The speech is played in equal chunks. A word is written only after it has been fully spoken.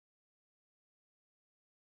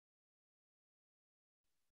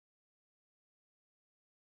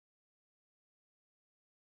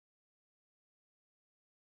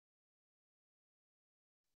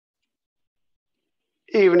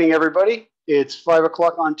Evening, everybody. It's 5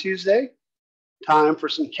 o'clock on Tuesday. Time for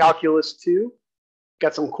some Calculus 2.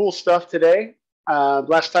 Got some cool stuff today.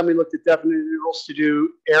 Last time we looked at definite integrals to do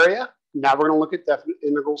area. Now we're going to look at definite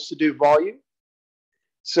integrals to do volume.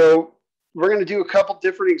 So we're going to do a couple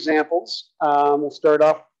different examples. We'll start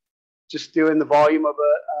off just doing the volume of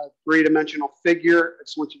a three-dimensional figure. I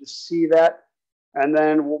just want you to see that. And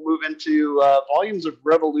then we'll move into volumes of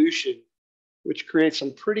revolution, which creates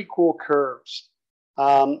some pretty cool curves.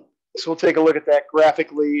 So we'll take a look at that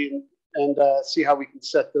graphically and see how we can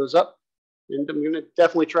set those up. And I'm going to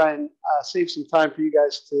definitely try and save some time for you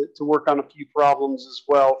guys to work on a few problems as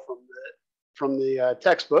well from the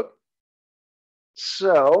textbook.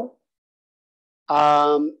 So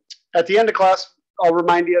at the end of class, I'll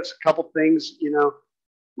remind you of a couple things.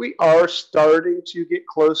 We are starting to get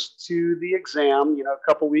close to the exam. A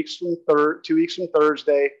couple weeks from 2 weeks from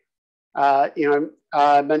Thursday.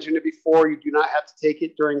 I mentioned it before. You do not have to take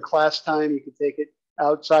it during class time. You can take it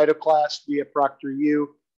outside of class via ProctorU.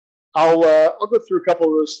 I'll go through a couple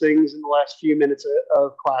of those things in the last few minutes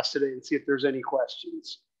of class today and see if there's any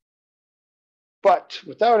questions. But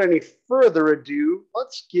without any further ado,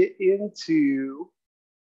 let's get into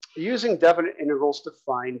using definite integrals to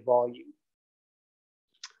find volume.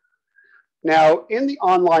 Now, in the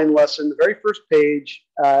online lesson, the very first page,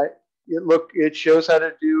 it shows how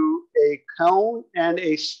to do a cone and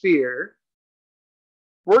a sphere.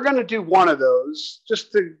 We're going to do one of those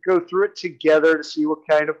just to go through it together to see what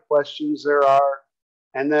kind of questions there are,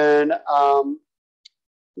 and then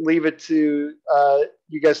leave it to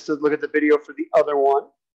you guys to look at the video for the other one.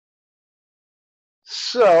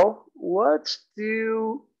 So let's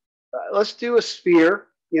do a sphere.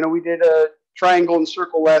 We did a triangle and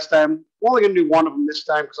circle last time. We're only going to do one of them this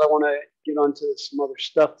time because I want to get onto some other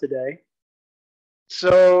stuff today.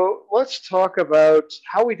 So let's talk about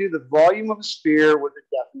how we do the volume of a sphere with a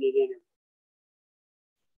definite interval.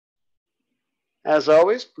 As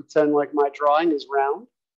always, pretend like my drawing is round.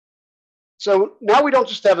 So now we don't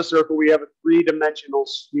just have a circle, we have a three-dimensional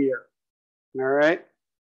sphere. All right.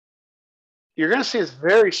 You're going to see it's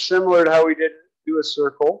very similar to how we did do a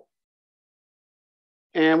circle.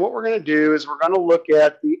 And what we're going to do is we're going to look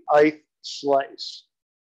at the ith slice.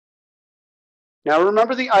 Now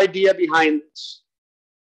remember the idea behind this.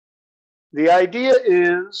 The idea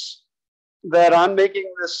is that I'm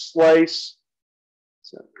making this slice,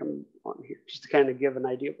 so come on here, just to kind of give an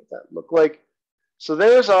idea of what that looked like. So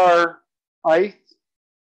there's our ith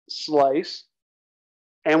slice,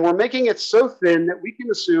 and we're making it so thin that we can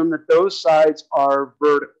assume that those sides are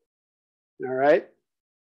vertical. All right.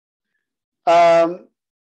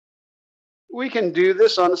 We can do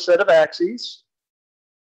this on a set of axes.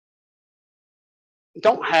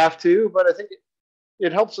 Don't have to, but I think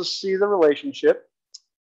it helps us see the relationship.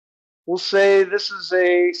 We'll say this is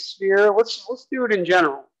a sphere. Let's do it in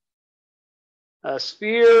general. A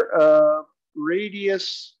sphere of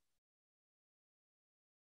radius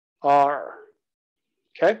r.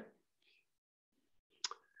 Okay.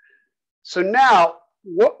 So now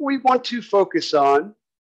what we want to focus on,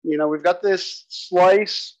 we've got this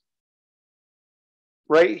slice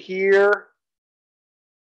right here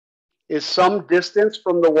is some distance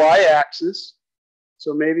from the y-axis.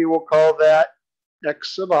 So maybe we'll call that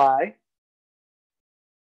x sub I.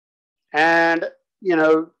 And,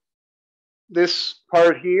 this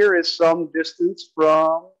part here is some distance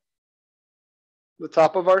from the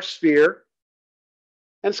top of our sphere.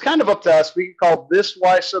 And it's kind of up to us. We can call this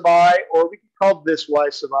y sub I, or we can call this y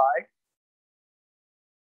sub I.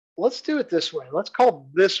 Let's do it this way. Let's call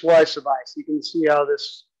this y sub I so you can see how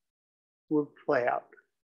this would play out.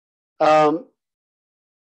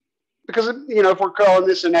 Because, if we're calling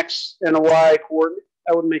this an x and a y coordinate,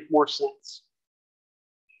 that would make more sense.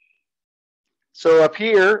 So up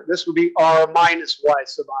here, this would be r minus y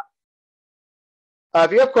sub I.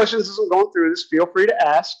 If you have questions as I'm going through this, feel free to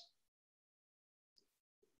ask.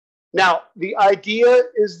 Now, the idea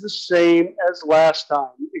is the same as last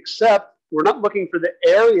time, except we're not looking for the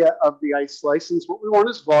area of the ith slice. Since what we want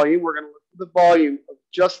is volume, we're going to look for the volume of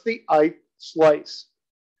just the ith slice.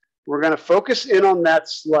 We're going to focus in on that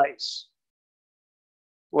slice.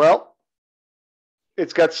 Well,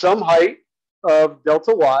 it's got some height of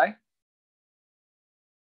delta y.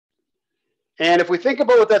 And if we think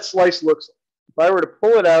about what that slice looks like, if I were to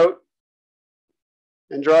pull it out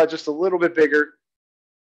and draw it just a little bit bigger.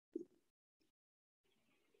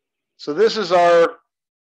 So this is our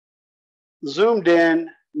zoomed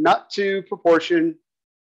in, not to proportion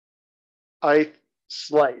ith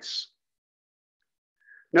slice.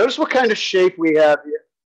 Notice what kind of shape we have here.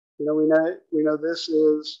 We know this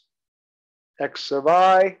is x sub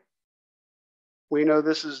I, We know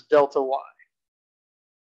this is delta y.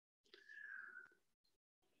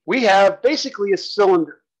 We have basically a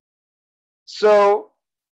cylinder. So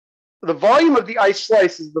the volume of the ice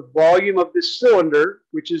slice is the volume of this cylinder,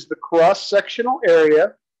 which is the cross-sectional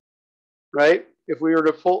area, right? If we were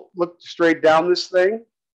to look straight down this thing,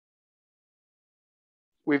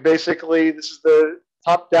 we basically, this is the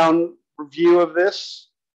top-down view of this.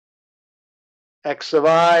 X of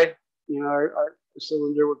I, our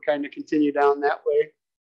cylinder would kind of continue down that way.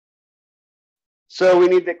 So we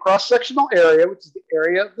need the cross-sectional area, which is the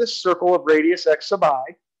area of this circle of radius x sub I.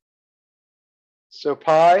 So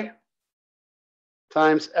pi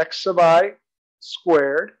times x sub I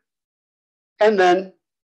squared, and then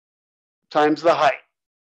times the height.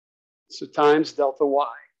 So times delta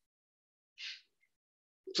y.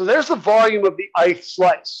 So there's the volume of the ice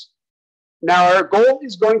slice. Now our goal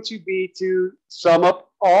is going to be to sum up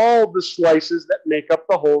all the slices that make up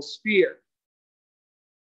the whole sphere.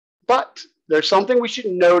 But there's something we should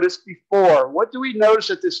notice before. What do we notice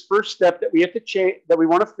at this first step that we have to change, that we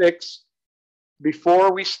want to fix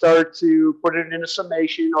before we start to put it in a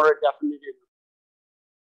summation or a definite interval?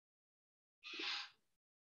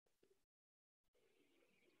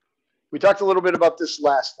 We talked a little bit about this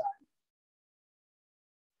last time.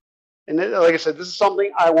 And like I said, this is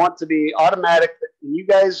something I want to be automatic. That when you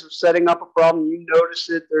guys are setting up a problem, you notice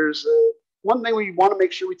it. There's one thing we want to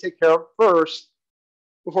make sure we take care of first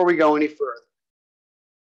before we go any further.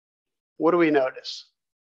 What do we notice?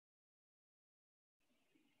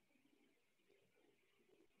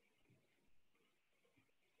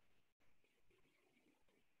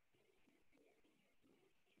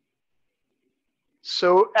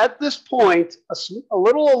 So at this point, a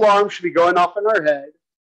little alarm should be going off in our head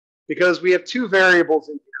because we have two variables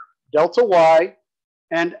in here, delta y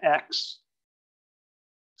and x.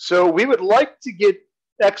 So we would like to get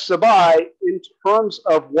x sub I in terms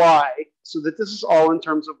of y so that this is all in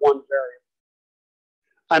terms of one variable.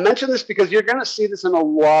 I mention this because you're going to see this in a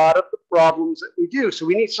lot of the problems that we do. So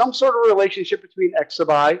we need some sort of relationship between x sub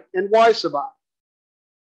I and y sub I.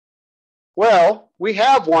 Well, we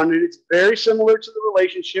have one, and it's very similar to the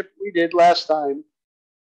relationship we did last time.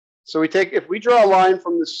 So we take, if we draw a line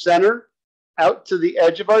from the center out to the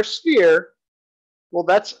edge of our sphere, well,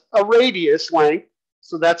 that's a radius length,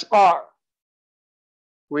 so that's r.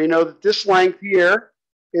 We know that this length here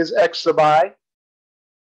is x sub I.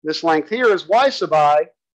 This length here is y sub I.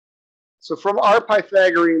 So from our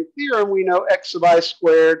Pythagorean theorem, we know x sub I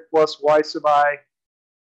squared plus y sub I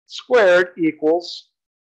squared equals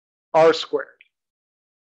r squared.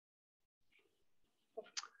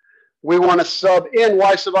 We want to sub in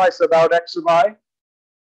y sub I, sub out x sub I.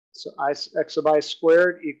 So x sub I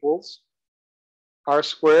squared equals r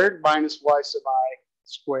squared minus y sub I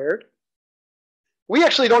squared. We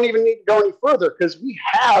actually don't even need to go any further because we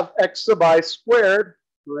have x sub I squared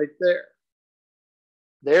right there.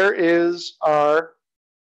 There is our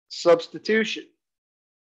substitution.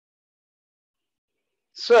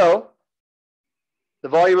 So the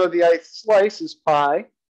volume of the ice slice is pi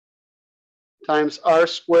times r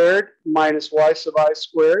squared minus y sub I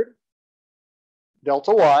squared,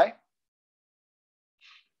 delta y.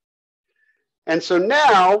 And so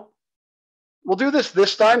now, we'll do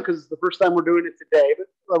this time because it's the first time we're doing it today, but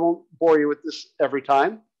I won't bore you with this every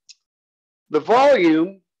time. The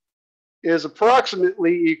volume is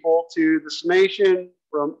approximately equal to the summation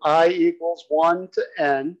from I equals 1 to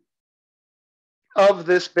n of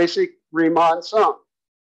this basic Riemann sum.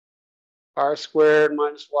 R squared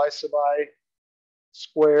minus y sub I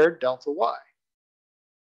squared delta y.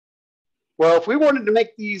 Well, if we wanted to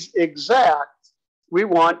make these exact, we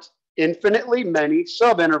want infinitely many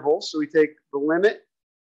subintervals. So we take the limit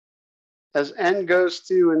as n goes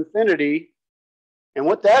to infinity. And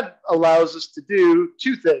what that allows us to do,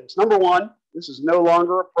 two things. Number one, this is no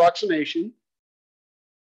longer approximation.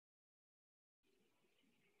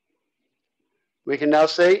 We can now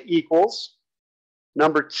say equals.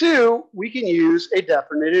 Number two, we can use a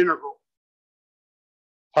definite interval.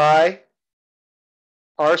 Pi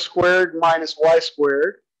r squared minus y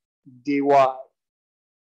squared dy.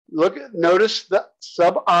 Notice that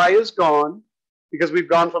sub I is gone because we've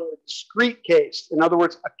gone from the discrete case, in other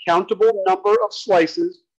words, a countable number of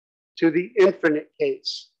slices, to the infinite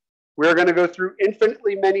case. We're going to go through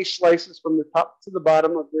infinitely many slices from the top to the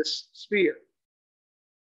bottom of this sphere.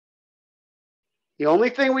 The only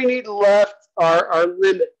thing we need left are our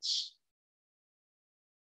limits.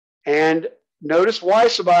 And notice y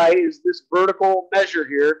sub I is this vertical measure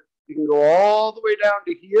here. You can go all the way down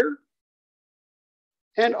to here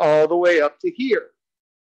and all the way up to here.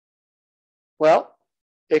 Well,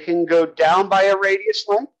 it can go down by a radius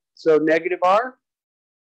length, so negative r,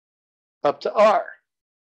 up to r.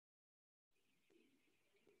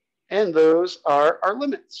 And those are our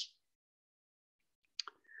limits.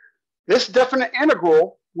 This definite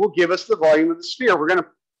integral will give us the volume of the sphere. We're going to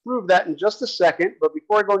prove that in just a second, but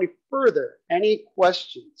before I go any further, any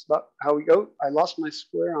questions about how we go? I lost my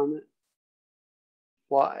square on it.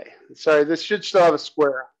 Why? Sorry, this should still have a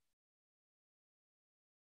square.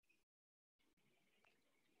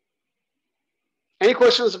 Any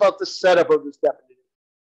questions about the setup of this definite?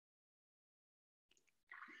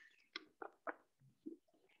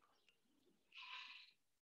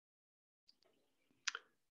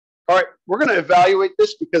 All right, we're going to evaluate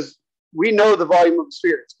this because we know the volume of the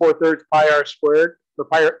sphere. It's 4/3 pi r squared, or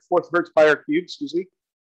 4/3 pi r cubed, excuse me.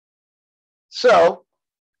 So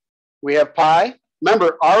we have pi.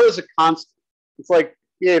 Remember, r is a constant. It's like,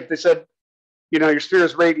 yeah, if they said, you know, your sphere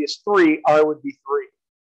is radius 3, r would be 3.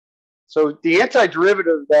 So the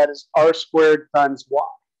antiderivative of that is r squared times y.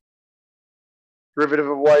 Derivative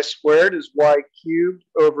of y squared is y cubed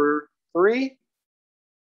over 3.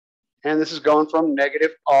 And this is going from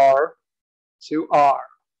negative r to r.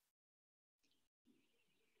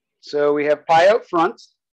 So we have pi out front.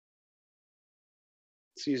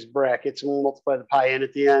 Let's use brackets and we'll multiply the pi in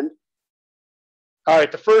at the end. All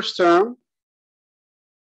right, the first term,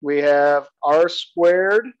 we have r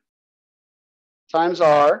squared times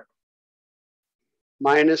r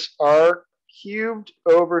minus r cubed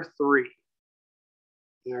over 3.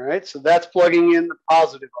 All right, so that's plugging in the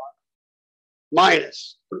positive r.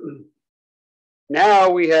 Minus. Now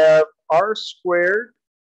we have r squared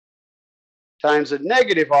times a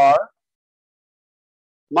negative r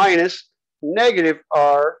minus negative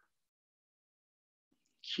r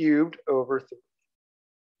cubed over 3.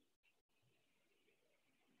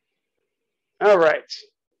 All right.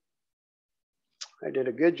 I did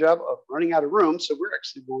a good job of running out of room, so we're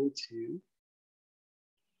actually going to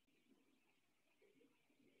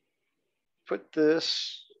put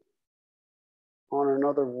this on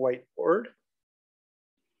another whiteboard.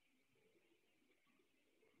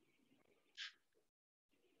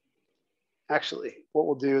 Actually, what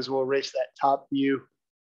we'll do is we'll erase that top view.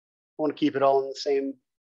 I want to keep it all in the same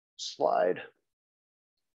slide.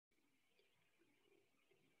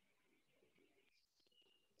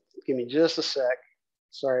 Give me just a sec.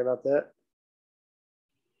 Sorry about that.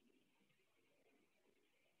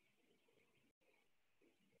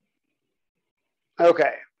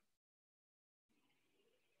 Okay.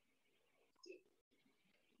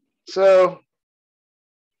 So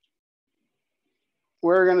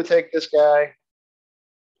we're going to take this guy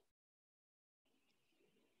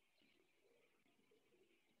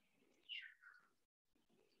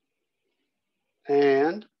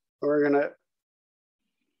and we're going to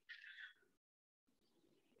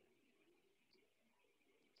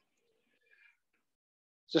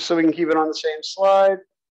just so we can keep it on the same slide.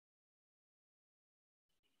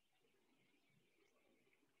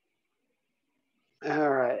 All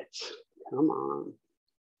right, come on.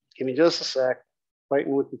 Give me just a sec.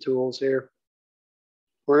 Fighting with the tools here.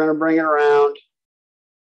 We're going to bring it around.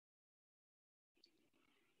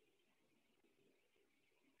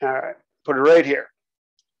 All right, put it right here.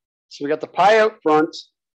 So we got the pi out front.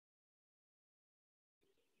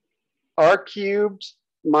 R cubed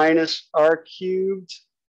minus R cubed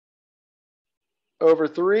over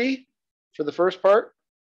 3 for the first part.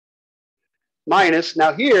 Minus,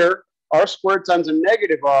 now here, r squared times a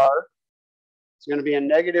negative r is going to be a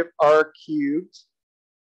negative r cubed.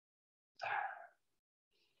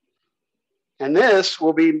 And this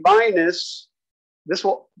will be minus, this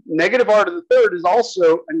will, negative r to the third is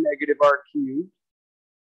also a negative r cubed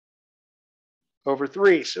over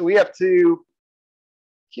 3. So we have to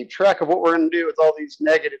keep track of what we're going to do with all these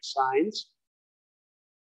negative signs.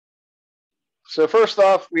 So first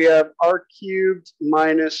off, we have r cubed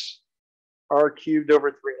minus r cubed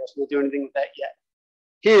over 3. Let's not do anything with that yet.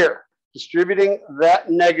 Here, distributing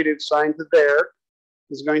that negative sign to there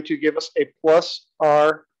is going to give us a plus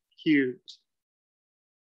r cubed.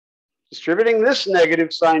 Distributing this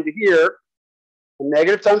negative sign to here, a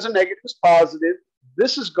negative times a negative is positive.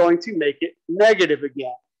 This is going to make it negative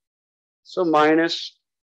again. So minus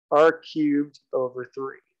r cubed over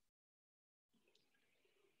 3.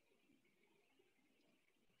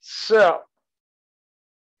 So, a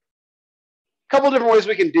couple different ways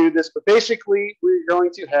we can do this, but basically we're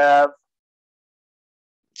going to have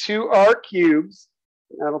 2r cubes,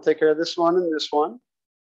 that'll take care of this one and this one,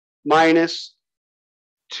 minus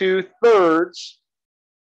 2/3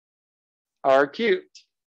 r cubed.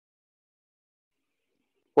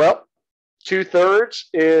 Well, 2/3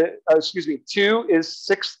 is, 2 is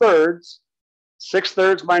 6/3.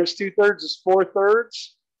 6/3 minus 2/3 is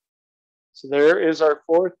 4/3. So there is our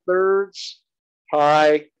 4/3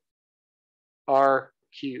 pi r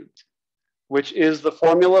cubed, which is the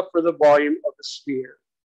formula for the volume of a sphere.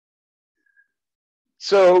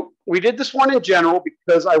 So we did this one in general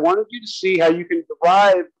because I wanted you to see how you can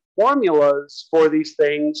derive formulas for these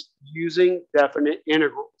things using definite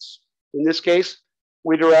integrals. In this case,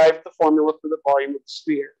 we derived the formula for the volume of the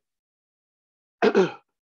sphere.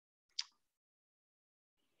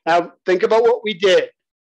 Now think about what we did.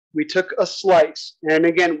 We took a slice, and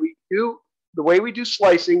again, the way we do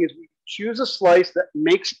slicing is we choose a slice that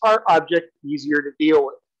makes our object easier to deal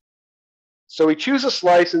with. So we choose a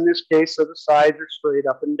slice in this case so the sides are straight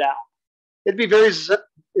up and down.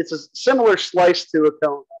 It's a similar slice to a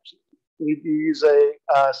cone, actually. You use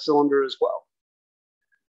a cylinder as well.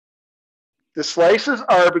 The slice is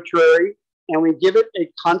arbitrary, and we give it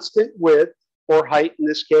a constant width, or height in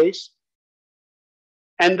this case.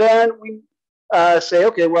 And then we say,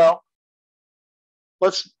 okay, well,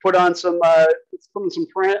 let's put on some of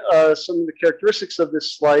the characteristics of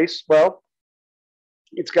this slice. Well,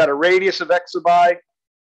 it's got a radius of x sub I,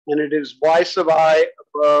 and it is y sub I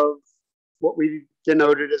above what we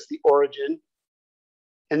denoted as the origin.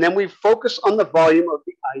 And then we focus on the volume of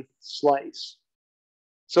the ith slice.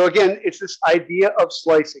 So again, it's this idea of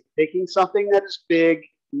slicing, taking something that is big,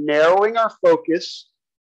 narrowing our focus.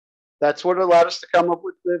 That's what allowed us to come up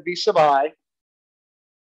with the v sub I.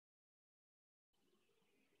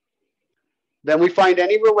 Then we find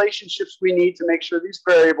any relationships we need to make sure these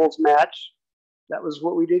variables match. That was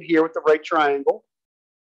what we did here with the right triangle.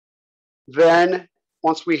 Then,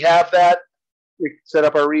 once we have that, we set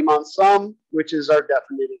up our Riemann sum, which is our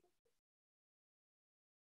definite integral.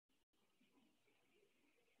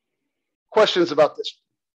 Questions about this?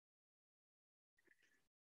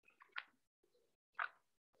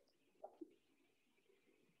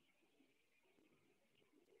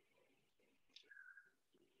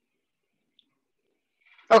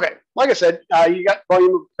 Okay, like I said, you got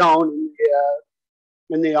volume of cone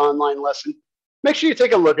in the online lesson. Make sure you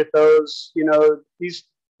take a look at those. You know,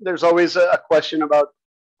 there's always a question about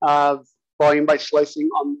volume by slicing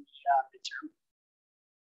on the midterm.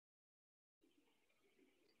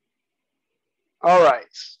 All right,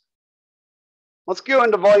 let's go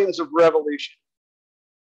into volumes of revolution.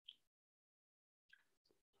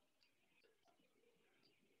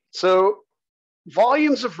 So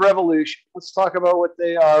volumes of revolution, let's talk about what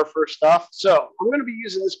they are first off. So I'm going to be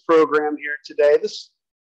using this program here today. This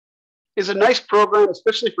is a nice program,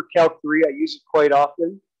 especially for Calc 3. I use it quite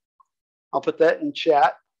often. I'll put that in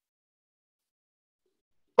chat.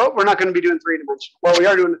 But we're not going to be doing three-dimensional. Well, we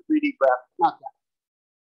are doing a 3D graph, not that.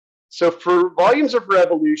 So for volumes of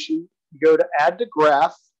revolution, you go to add to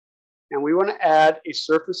graph, and we want to add a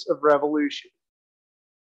surface of revolution.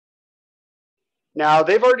 Now,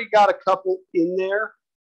 they've already got a couple in there.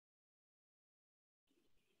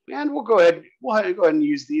 And we'll go ahead and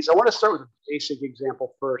use these. I want to start with a basic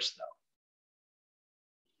example first,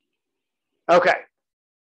 though. Okay.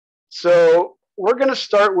 So we're going to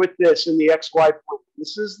start with this in the xy plane.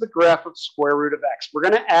 This is the graph of square root of x. We're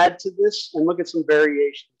going to add to this and look at some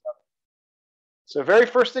variations of it. So very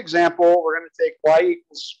first example, we're going to take y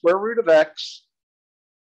equals square root of x.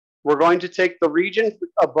 We're going to take the region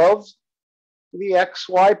above the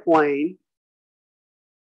xy plane.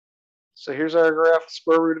 So here's our graph of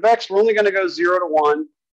square root of x. We're only going to go 0 to 1.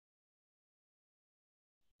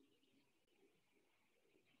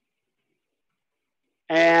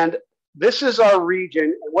 And this is our region.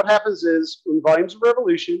 And what happens is, in volumes of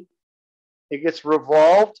revolution, it gets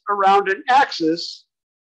revolved around an axis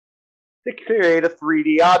to create a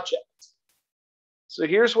 3D object. So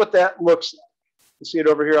here's what that looks like. You see it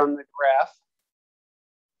over here on the graph.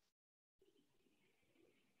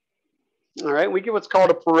 All right, we get what's called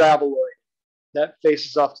a paraboloid. That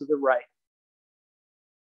faces off to the right.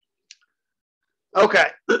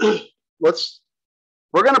 Okay,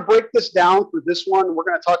 we're going to break this down for this one. We're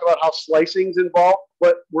going to talk about how slicing is involved,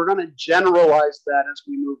 but we're going to generalize that as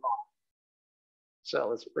we move on. So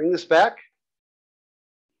let's bring this back.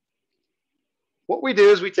 What we do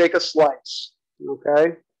is we take a slice,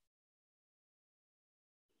 okay?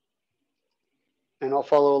 And I'll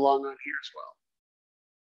follow along on here as well.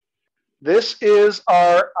 This is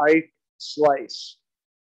our ith slice.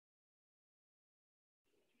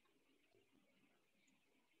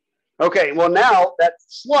 Okay, well now that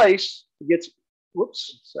slice gets,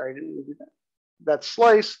 whoops, sorry, I didn't do that. That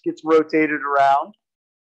slice gets rotated around.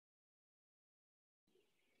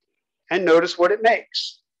 And notice what it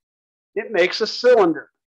makes. It makes a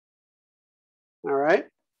cylinder. All right.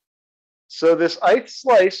 So this ith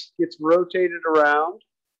slice gets rotated around.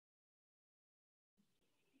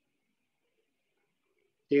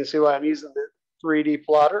 You can see why I'm using the 3D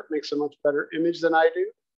plotter. It makes a much better image than I do.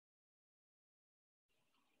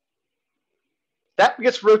 That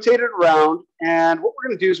gets rotated around, and what we're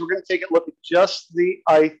going to do is we're going to take a look at just the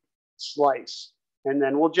ith slice, and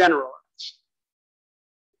then we'll generalize.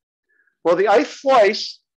 Well, the ith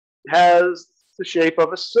slice has the shape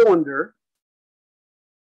of a cylinder.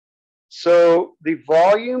 So the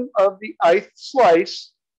volume of the ith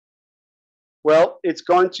slice, well, it's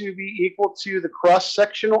going to be equal to the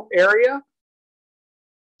cross-sectional area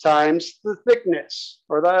times the thickness,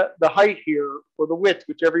 or the height here, or the width,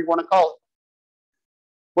 whichever you want to call it.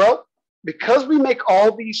 Well, because we make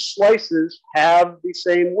all these slices have the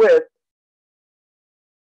same width,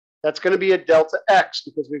 that's going to be a delta x,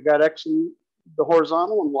 because we've got x in the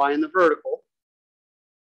horizontal and y in the vertical.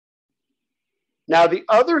 Now, the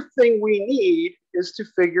other thing we need is to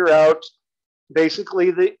figure out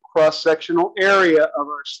basically the cross-sectional area of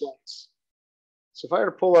our slice. So if I were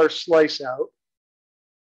to pull our slice out,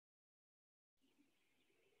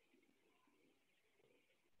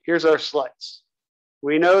 here's our slice.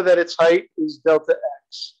 We know that its height is delta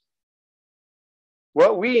x.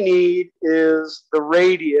 What we need is the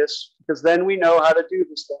radius, because then we know how to do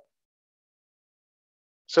this thing.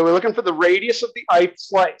 So we're looking for the radius of the ith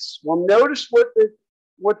slice. Well, notice what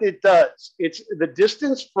it does. It's the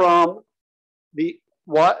distance from the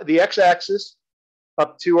x-axis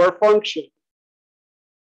up to our function.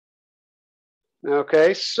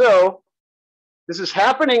 Okay, so this is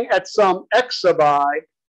happening at some x sub I.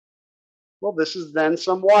 Well, this is then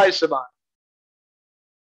some y sub I.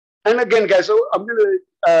 And again, guys, we're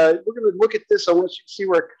gonna look at this. I want you to see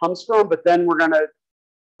where it comes from, but then we're gonna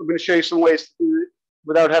show you some ways to do it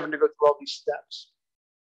without having to go through all these steps.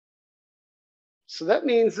 So that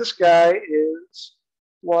means this guy is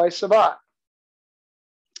y sub I.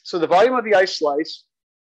 So the volume of the ith slice,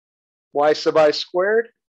 y sub I squared,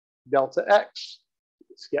 delta x.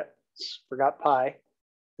 Forgot pi.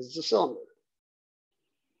 This is a cylinder.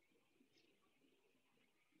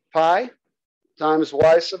 Pi times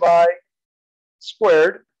y sub I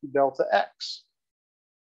squared, delta x.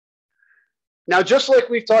 Now, just like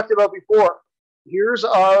we've talked about before, here's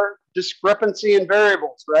our discrepancy in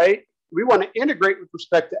variables, right? We want to integrate with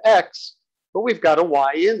respect to x, but we've got a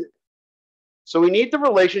y in there. So we need the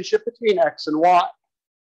relationship between x and y.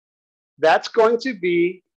 That's going to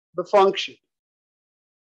be the function,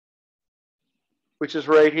 which is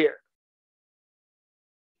right here.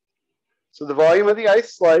 So the volume of the ith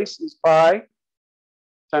slice is pi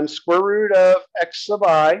times square root of x sub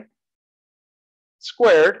I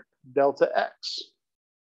squared delta x.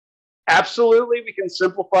 Absolutely, we can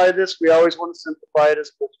simplify this. We always want to simplify it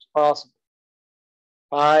as much as possible.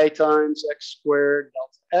 Pi times x squared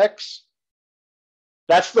delta x.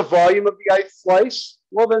 That's the volume of the ith slice.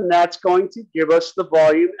 Well, then that's going to give us the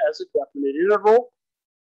volume as a definite interval.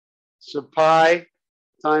 So pi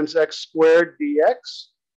times x squared dx.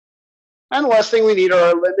 And the last thing we need are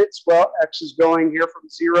our limits. Well, x is going here from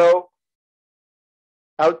 0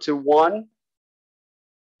 out to 1.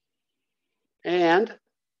 And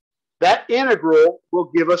that integral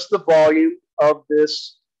will give us the volume of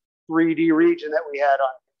this 3D region that we had on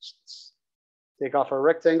this. Let's take off our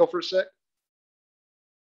rectangle for a sec.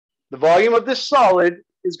 The volume of this solid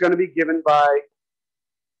is going to be given by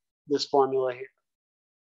this formula here.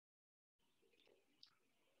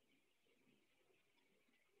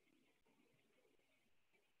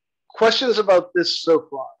 Questions about this so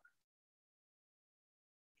far?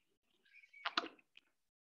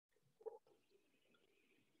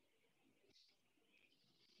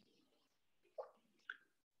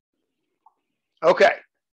 Okay.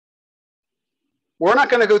 We're not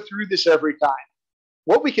going to go through this every time.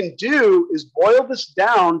 What we can do is boil this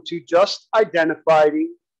down to just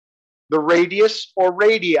identifying the radius or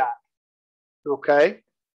radii. Okay?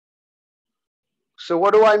 So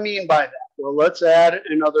what do I mean by that? Well, let's add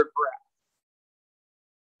another graph.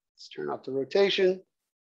 Let's turn off the rotation.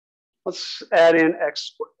 Let's add in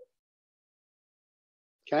x squared.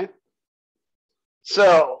 Okay?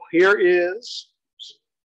 So here's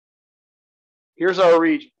our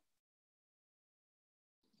region.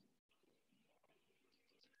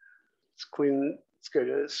 Let's go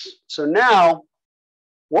to this. So now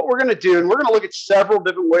what we're going to do, and we're going to look at several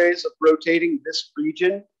different ways of rotating this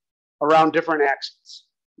region around different axes.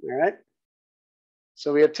 All right?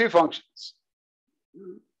 So we have two functions.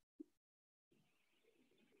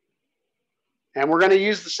 And we're going to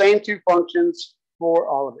use the same two functions for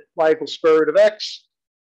all of it. Y equals square root of x.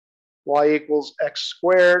 Y equals x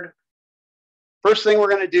squared. First thing we're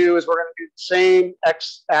going to do is we're going to do the same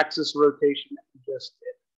x-axis rotation that we just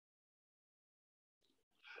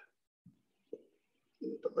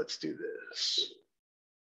But let's do this.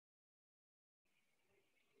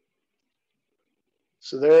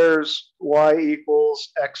 So there's y equals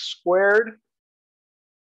x squared.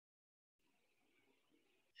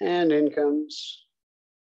 And in comes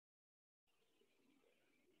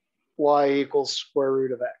y equals square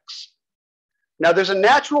root of x. Now there's a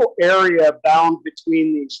natural area bound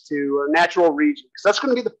between these two, or natural region, because that's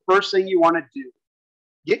going to be the first thing you want to do.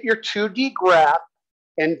 Get your 2D graph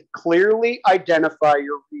and clearly identify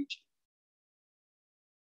your region.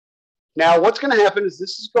 Now what's going to happen is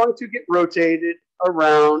this is going to get rotated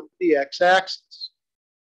around the x-axis.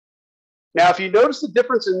 Now if you notice the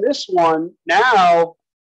difference in this one, now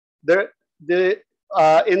the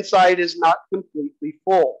inside is not completely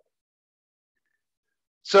full.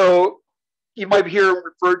 So you might hear it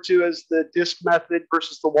referred to as the disk method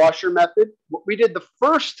versus the washer method. What we did the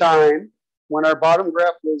first time when our bottom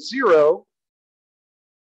graph was 0,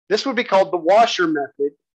 this would be called the washer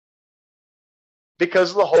method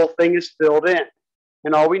because the whole thing is filled in.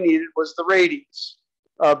 And all we needed was the radius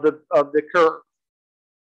of the curve.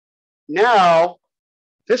 Now,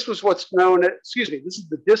 this was what's known as, this is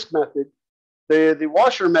the disk method. The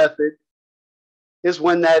washer method is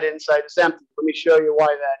when that inside is empty. Let me show you why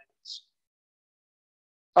that is.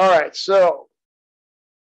 All right, so,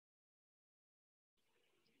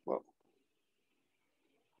 whoa.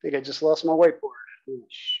 I think I just lost my whiteboard.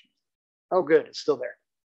 Oh, good, it's still there.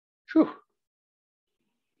 Whew.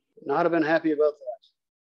 Not have been happy about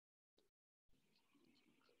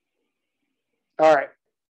that. All right.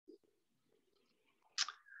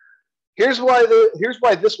 Here's why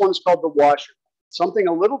this one is called the washer. Something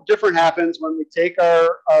a little different happens when we take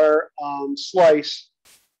our slice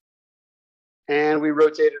and we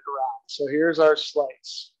rotate it around. So here's our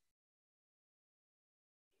slice.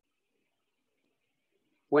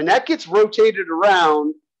 When that gets rotated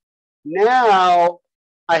around, now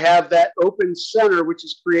I have that open center, which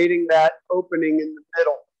is creating that opening in the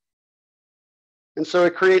middle. And so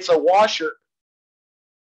it creates a washer.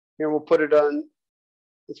 Here we'll put it on,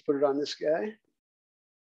 let's put it on this guy.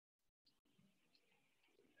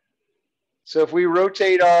 So if we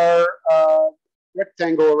rotate our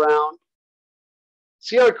rectangle around,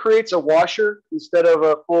 see how it creates a washer instead of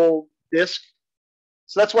a full disc?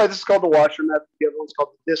 So that's why this is called the washer method. The other one's called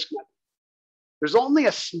the disc method. There's only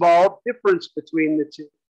a small difference between the two.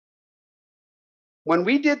 When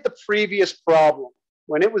we did the previous problem,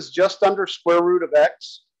 when it was just under square root of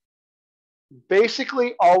x,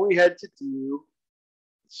 basically all we had to do,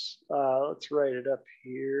 let's write it up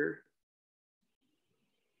here.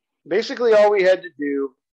 Basically all we had to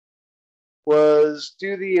do was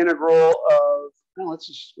do the integral of, let's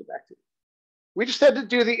just go back to it. We just had to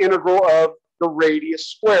do the integral of the radius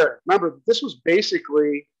squared. Remember, this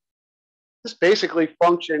basically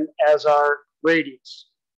functioned as our radius.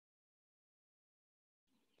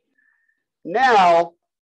 Now,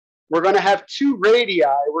 we're going to have two radii.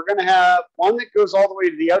 We're going to have one that goes all the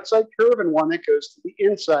way to the outside curve and one that goes to the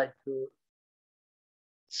inside curve.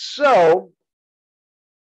 So,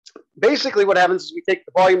 basically what happens is we take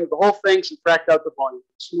the volume of the whole thing, subtract out the volume,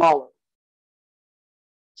 smaller.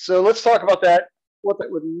 So let's talk about that, what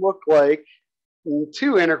that would look like in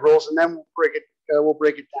two integrals, and then we'll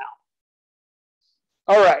break it down.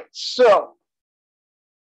 All right, so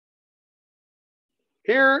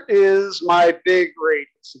here is my big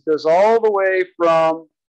radius. It goes all the way from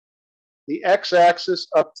the x-axis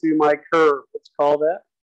up to my curve. Let's call that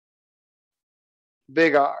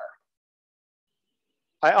big R.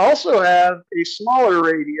 I also have a smaller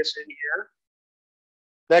radius in here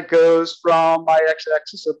that goes from my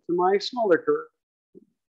x-axis up to my smaller curve.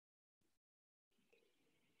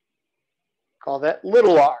 Call that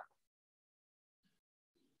little r.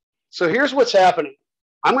 So here's what's happening.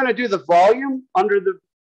 I'm going to do the volume under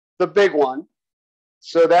the big one.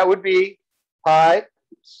 So that would be pi,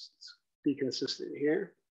 be consistent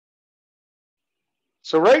here.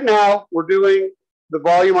 So right now we're doing the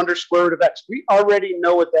volume under square root of x. We already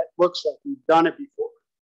know what that looks like. We've done it before.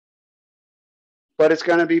 But it's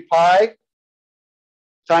going to be pi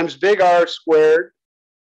times big R squared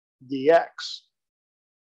dx.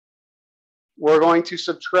 We're going to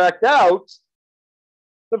subtract out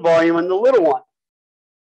the volume in the little one.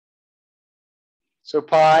 So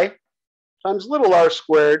pi times little r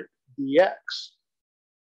squared dx.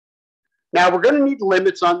 Now we're going to need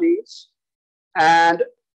limits on these. And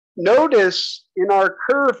notice in our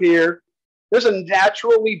curve here, there's a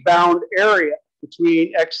naturally bound area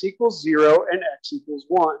between x equals 0 and x equals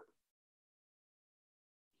 1.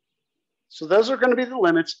 So those are going to be the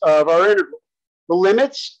limits of our integral. The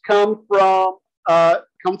limits come from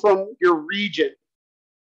your region.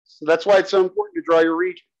 So that's why it's so important to draw your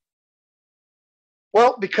region.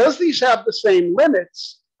 Well, because these have the same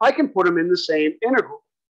limits, I can put them in the same integral.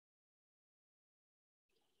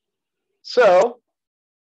 So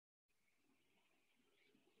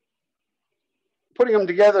putting them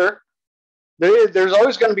together, there's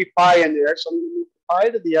always going to be pi in there. So I'm going to move pi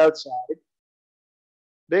to the outside.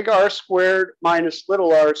 Big R squared minus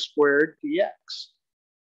little r squared dx.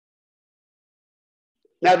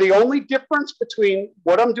 Now, the only difference between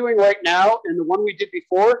what I'm doing right now and the one we did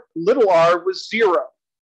before, little r was 0.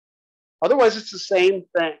 Otherwise, it's the same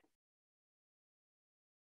thing.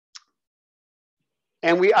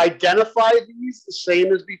 And we identify these the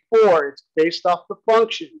same as before. It's based off the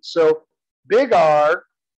function. So big R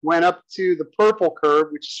went up to the purple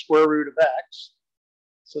curve, which is square root of x.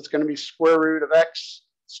 So it's going to be square root of x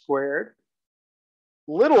squared.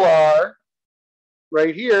 Little r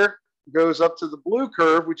right here goes up to the blue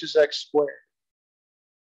curve, which is x squared.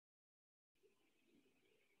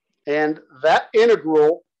 And that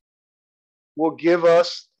integral will give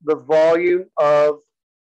us the volume of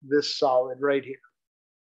this solid right here.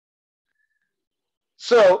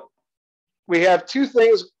 So we have two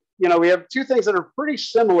things, we have two things that are pretty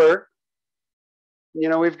similar.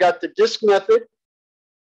 We've got the disk method,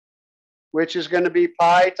 which is going to be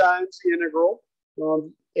pi times the integral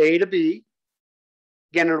from a to b.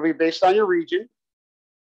 Again, it'll be based on your region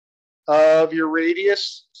of your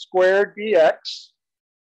radius squared dx.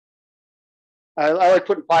 I like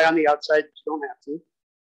putting pi on the outside, but you don't have to.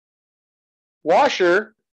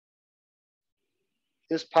 Washer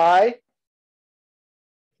is pi,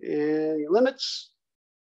 and limits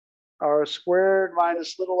r squared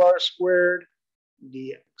minus little r squared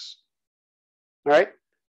dx. All right,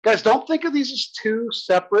 guys, don't think of these as two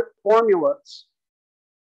separate formulas.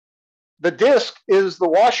 The disk is the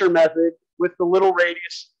washer method with the little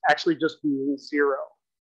radius actually just being 0.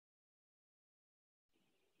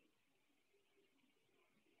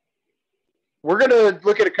 We're going to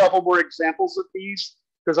look at a couple more examples of these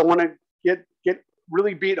because I want to get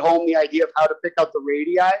really beat home the idea of how to pick out the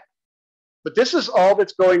radii. But this is all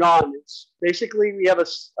that's going on. It's basically we have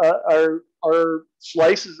our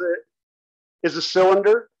slice is a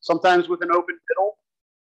cylinder, sometimes with an open middle.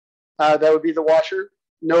 That would be the washer.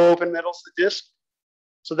 No open middle's the disk.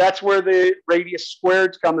 So that's where the radius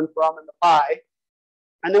squared's coming from in the pi.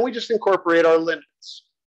 And then we just incorporate our limits.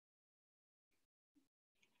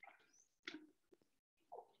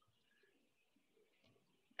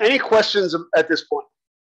 Any questions at this point?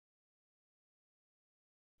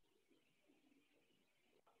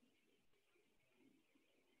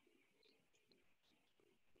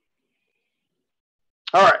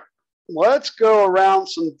 All right, let's go around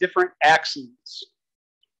some different axes.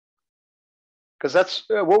 Because that's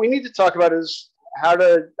what we need to talk about is how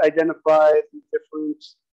to identify the different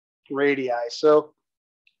radii. So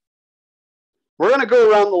we're going to go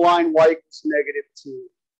around the line y equals -2.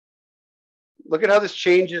 Look at how this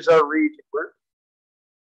changes our region.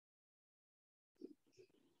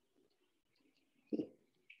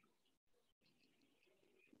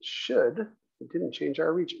 It didn't change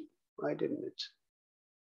our region. Why didn't it?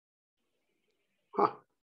 Huh.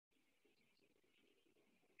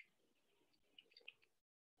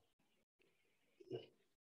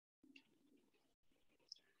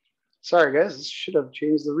 Sorry, guys, this should have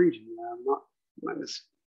changed the region. I'm not missing.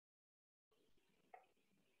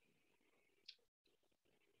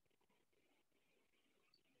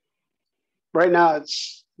 Right now,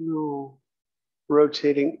 it's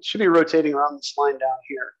rotating. It should be rotating around this line down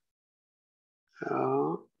here.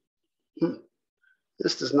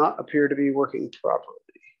 This does not appear to be working properly.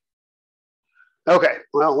 Okay,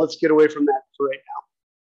 well, let's get away from that for right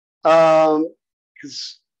now.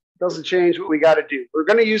 Because it doesn't change what we got to do. We're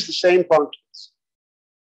going to use the same functions.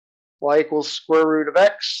 Y equals square root of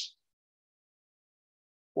x.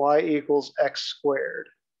 Y equals x squared.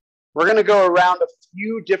 We're going to go around a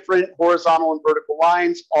few different horizontal and vertical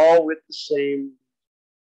lines, all with the same.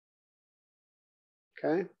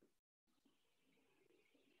 Okay.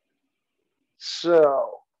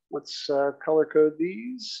 So let's color code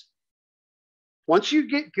these. Once you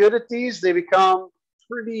get good at these, they become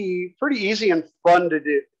pretty easy and fun to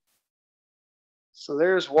do. So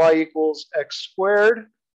there's y equals x squared.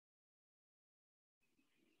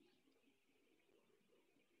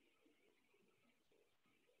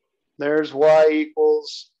 There's y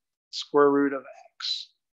equals square root of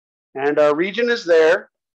x. And our region is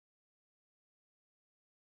there.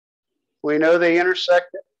 We know they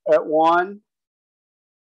intersect at 1,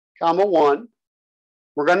 1.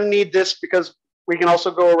 We're going to need this because we can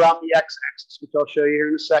also go around the x-axis, which I'll show you here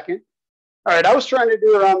in a second. All right, I was trying to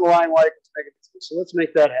do it on the line y equals -2. So let's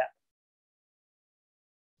make that happen.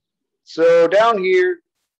 So down here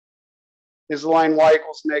is the line y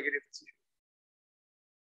equals -2.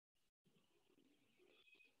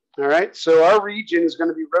 All right, so our region is going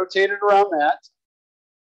to be rotated around that,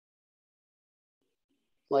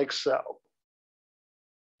 like so.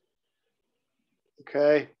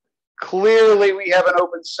 Okay, clearly we have an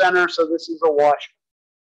open center, so this is a wash.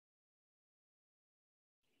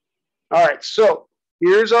 All right, so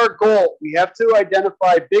here's our goal. We have to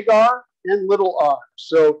identify big R and little r.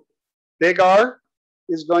 So big R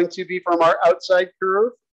is going to be from our outside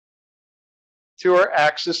curve to our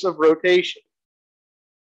axis of rotation.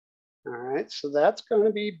 All right, so that's going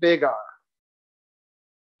to be big R.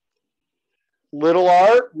 Little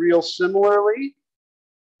r, real similarly,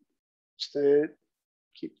 just to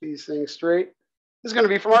keep these things straight, is going to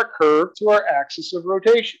be from our curve to our axis of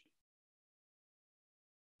rotation.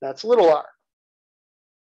 That's little r.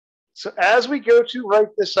 So as we go to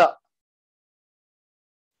write this up,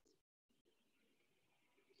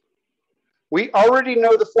 we already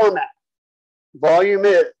know the format. Volume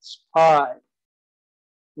is pi.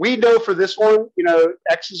 We know for this one,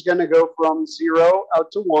 x is going to go from 0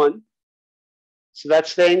 out to 1. So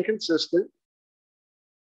that's staying consistent.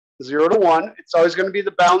 0 to 1. It's always going to be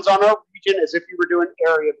the bounds on our region as if you were doing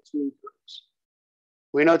area between curves.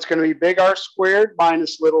 We know it's going to be big R squared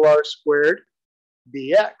minus little r squared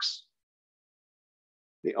dx.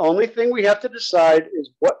 The only thing we have to decide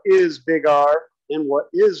is what is big R and what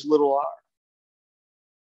is little r.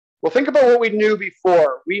 Well, think about what we knew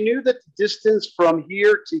before. We knew that the distance from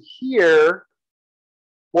here to here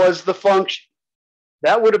was the function.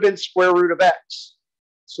 That would have been square root of x.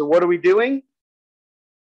 So what are we doing?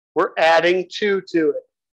 We're adding 2 to it.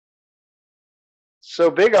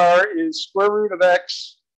 So big R is square root of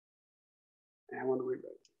x. And what do we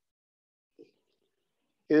write?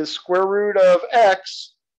 Is square root of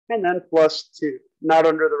x and then plus 2, not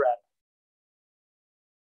under the radical.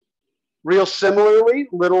 Real similarly,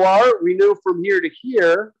 little r, we knew from here to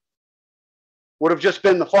here would have just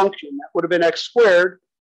been the function. That would have been x squared.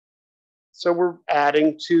 So we're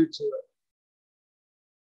adding 2 to it.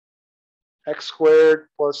 X squared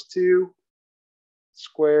plus 2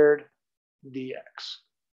 squared dx.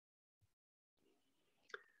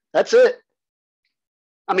 That's it.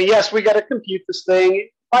 I mean, yes, we got to compute this thing.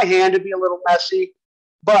 By hand, it'd be a little messy,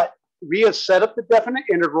 but we have set up the definite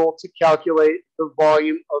integral to calculate the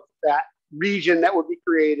volume of that region that would be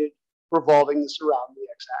created revolving this around the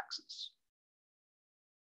x-axis.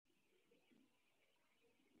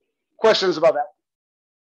 Questions about that?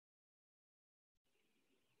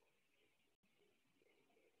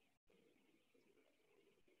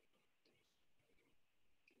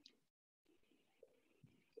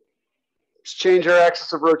 Let's change our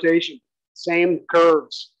axis of rotation. Same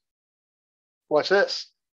curves. Watch this.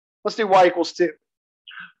 Let's do y equals 2,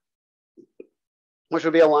 which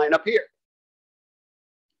would be a line up here.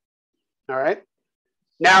 All right.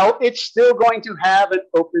 Now, it's still going to have an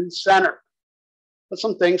open center, but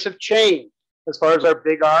some things have changed as far as our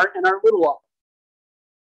big R and our little r.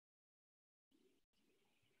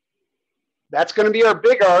 That's going to be our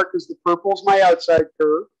big R because the purple is my outside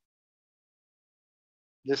curve.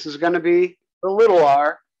 This is going to be the little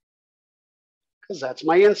r because that's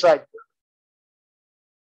my inside curve.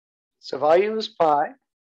 So volume is pi.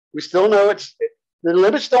 We still know the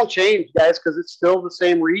limits don't change, guys, because it's still the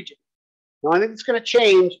same region. The only thing that's going to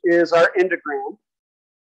change is our integral.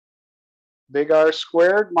 Big R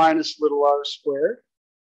squared minus little r squared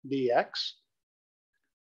dx.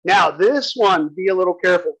 Now, this one, be a little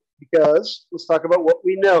careful because let's talk about what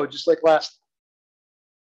we know, just like last time.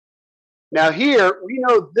 Now here, we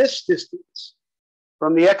know this distance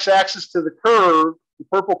from the x-axis to the curve, the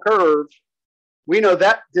purple curve, we know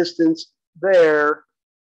that distance there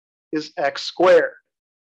is x squared.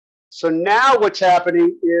 So now what's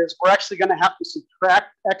happening is we're actually going to have to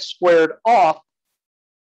subtract x squared off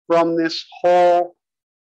from this whole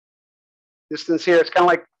distance here. It's kind of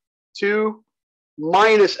like 2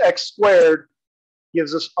 minus x squared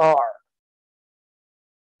gives us r.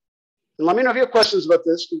 And let me know if you have questions about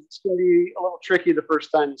this, because it's going to be a little tricky the first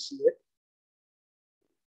time you see it.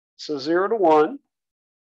 So 0 to 1,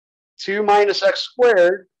 2 minus x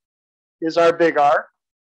squared is our big R.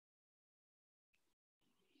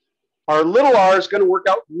 Our little r is going to work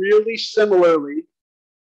out really similarly,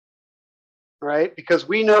 right? Because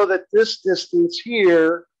we know that this distance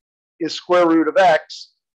here is square root of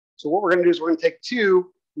x. So what we're going to do is we're going to take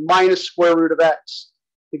 2 minus square root of x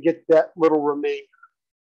to get that little remainder.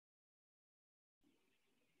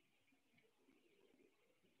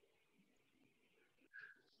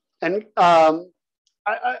 And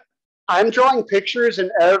I'm drawing pictures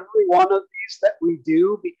in every one of these that we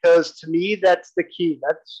do because to me, that's the key.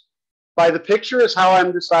 That's by the picture is how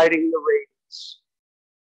I'm deciding the radius.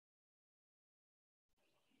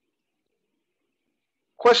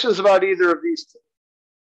 Questions about either of these two?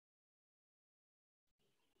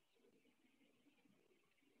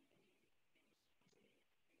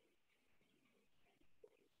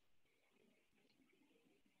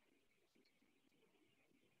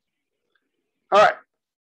 All right.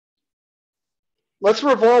 Let's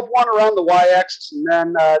revolve one around the y-axis,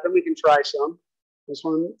 and then we can try some. I just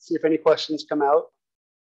want to see if any questions come out.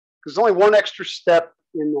 Because there's only one extra step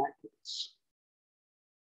in that case.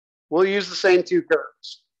 We'll use the same two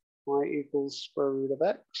curves. Y equals square root of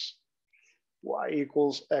x. Y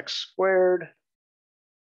equals x squared.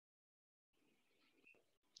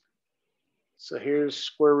 So here's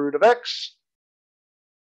square root of x.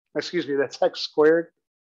 Excuse me, that's x squared.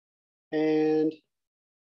 And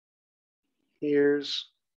there's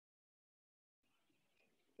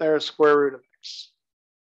square root of x.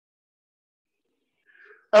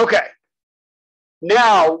 Okay.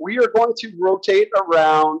 Now we are going to rotate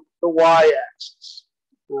around the y-axis.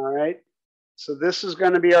 All right. So this is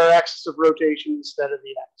going to be our axis of rotation instead of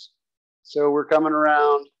the x. So we're coming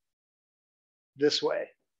around this way.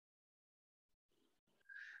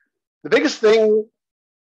 The biggest thing,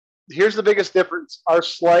 here's the biggest difference. Our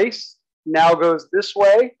slice now goes this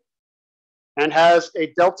way and has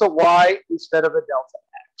a delta y instead of a delta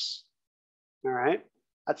x. All right.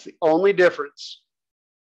 That's the only difference.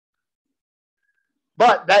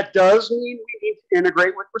 But that does mean we need to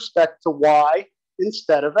integrate with respect to y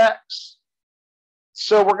instead of x.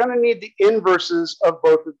 So we're going to need the inverses of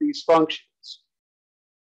both of these functions.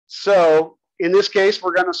 So in this case,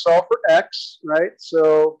 we're going to solve for x, right?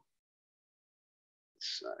 So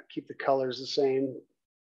let's keep the colors the same.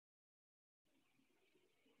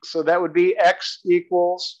 So that would be x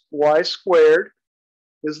equals y squared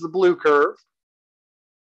is the blue curve.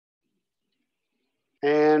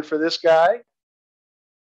 And for this guy,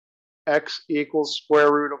 x equals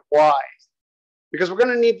square root of y. Because we're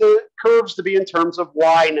going to need the curves to be in terms of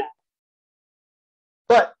y now.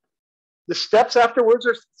 But the steps afterwards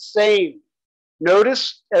are the same.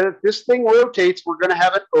 Notice if this thing rotates, we're going to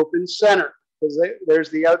have an open center. Because there's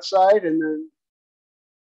the outside and then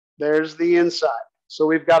there's the inside. So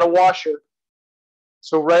we've got a washer.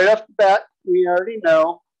 So right off the bat, we already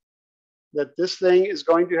know that this thing is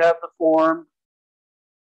going to have the form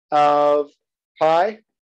of pi.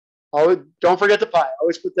 Don't forget the pi.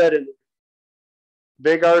 Always put that in there.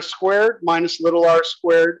 Big R squared minus little r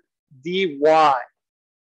squared dy.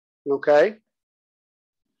 Okay?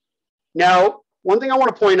 Now, one thing I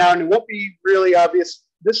want to point out, and it won't be really obvious,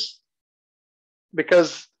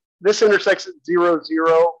 because this intersects at 0,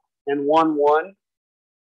 0, and 1, 1.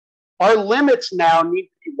 Our limits now need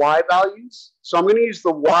to be y values. So I'm going to use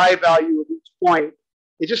the y value of each point.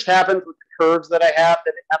 It just happens with the curves that I have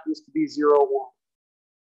that it happens to be 0, 1.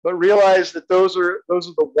 But realize that those are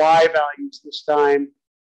the y values this time,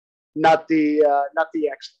 not the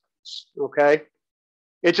x values. Okay.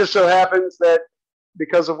 It just so happens that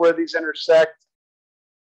because of where these intersect,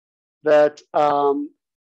 that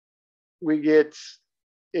we get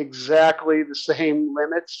exactly the same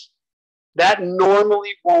limits. That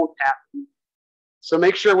normally won't happen. So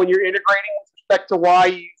make sure when you're integrating with respect to y,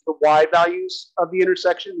 you use the y values of the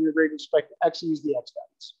intersection. When you're integrating with respect to x, you use the x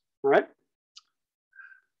values. All right.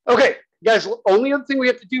 Okay, guys, only other thing we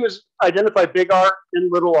have to do is identify big R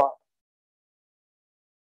and little r.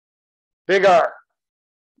 Big R.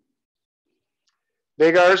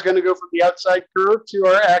 Big R is going to go from the outside curve to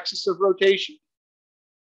our axis of rotation.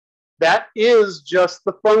 That is just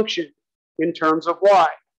the function in terms of y.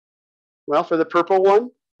 Well, for the purple one,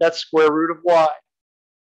 that's square root of y.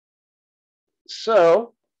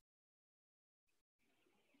 So,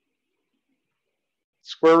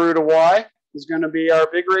 square root of y is going to be our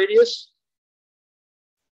big radius.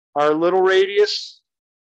 Our little radius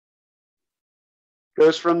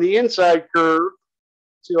goes from the inside curve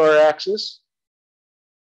to our axis.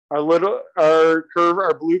 Our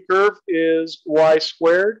blue curve is y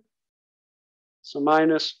squared. So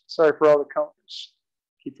minus, sorry for all the colors.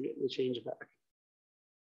 Keep forgetting to change it back.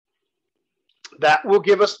 That will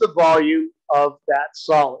give us the volume of that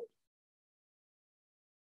solid.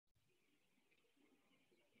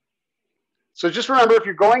 So just remember, if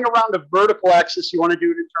you're going around a vertical axis, you want to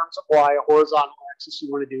do it in terms of y. A horizontal axis,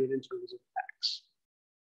 you want to do it in terms of x.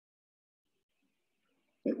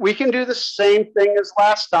 We can do the same thing as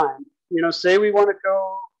last time. You know, say we want to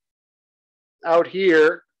go out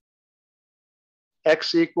here,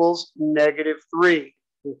 x equals -3,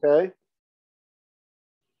 okay?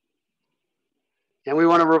 And we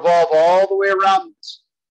want to revolve all the way around this.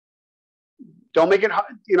 Don't make it,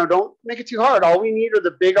 don't make it too hard. All we need are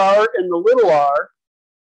the big R and the little r.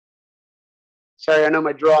 Sorry, I know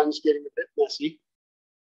my drawing's getting a bit messy.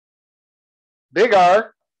 Big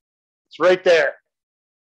R, it's right there.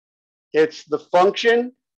 It's the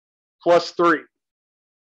function plus 3.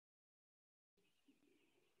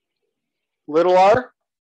 Little r,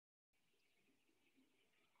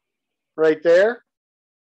 right there.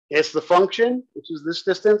 It's the function, which is this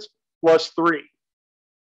distance, plus 3.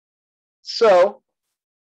 So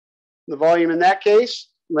the volume in that case,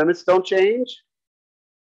 limits don't change.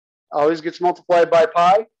 Always gets multiplied by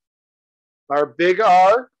pi. Our big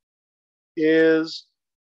R is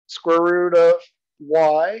square root of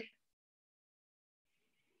y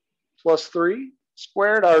plus 3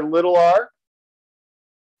 squared. Our little r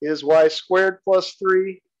is y squared plus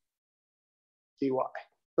 3 dy.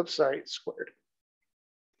 Oops, sorry, squared.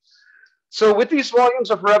 So with these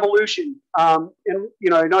volumes of revolution, and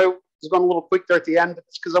I know I was going a little quick there at the end, but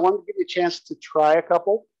it's because I wanted to give you a chance to try a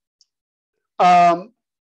couple.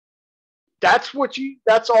 That's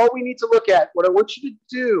all we need to look at. What I want you to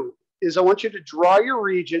do is I want you to draw your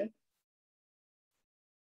region.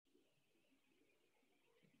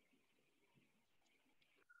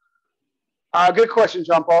 Good question,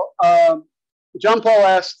 John Paul. John Paul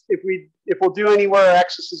asked if we'll do anywhere our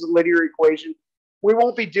axis is a linear equation. We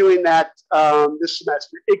won't be doing that this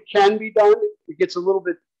semester. It can be done. It gets a little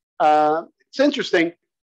bit. It's interesting,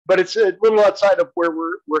 but it's a little outside of where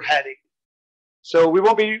we're heading. So we'll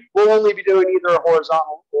only be doing either a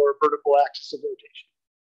horizontal or vertical axis of rotation.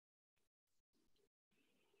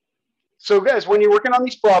 So guys, when you're working on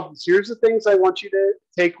these problems, here's the things I want you to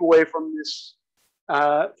take away from this,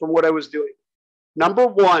 from what I was doing. Number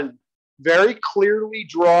one, very clearly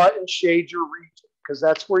draw and shade your region, because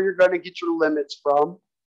that's where you're going to get your limits from,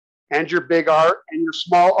 and your big R and your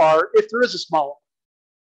small r, if there is a small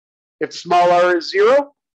r. If the small r is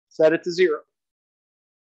 0, set it to 0.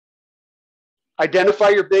 Identify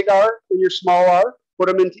your big R and your small r, put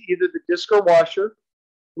them into either the disk or washer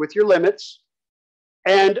with your limits.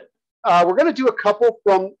 And we're going to do a couple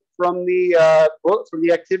from the book, from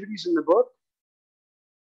the activities in the book.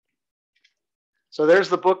 So there's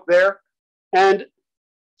the book there. And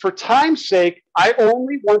for time's sake, I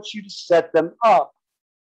only want you to set them up.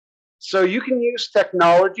 So you can use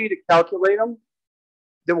technology to calculate them.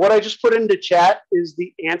 Then what I just put into chat is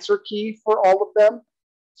the answer key for all of them.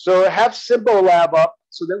 So have Symbolab up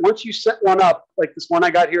so that once you set one up, like this one I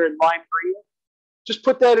got here in lime green, just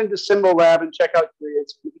put that into Symbolab and check out your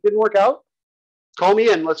answer. If it didn't work out, call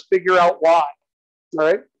me in. Let's figure out why. All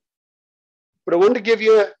right. But I wanted to give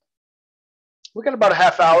you, we got about a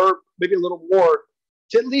half hour, maybe a little more,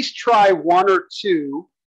 to at least try one or two.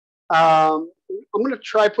 I'm going to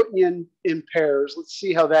try putting you in pairs. Let's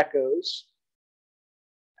see how that goes.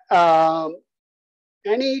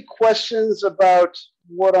 Any questions about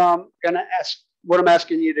what I'm going to ask, what I'm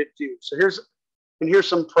asking you to do? So here's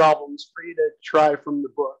some problems for you to try from the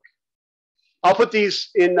book. I'll put these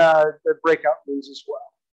in the breakout rooms as well.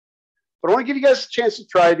 But I want to give you guys a chance to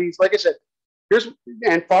try these. Like I said,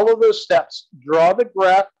 and follow those steps. Draw the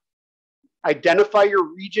graph, identify your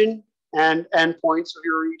region and endpoints of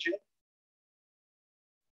your region.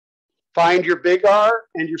 Find your big R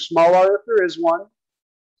and your small r if there is one.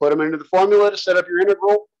 Put them into the formula to set up your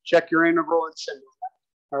integral. Check your integral and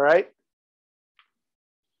Symbolab. All right?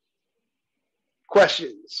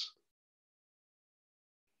 Questions?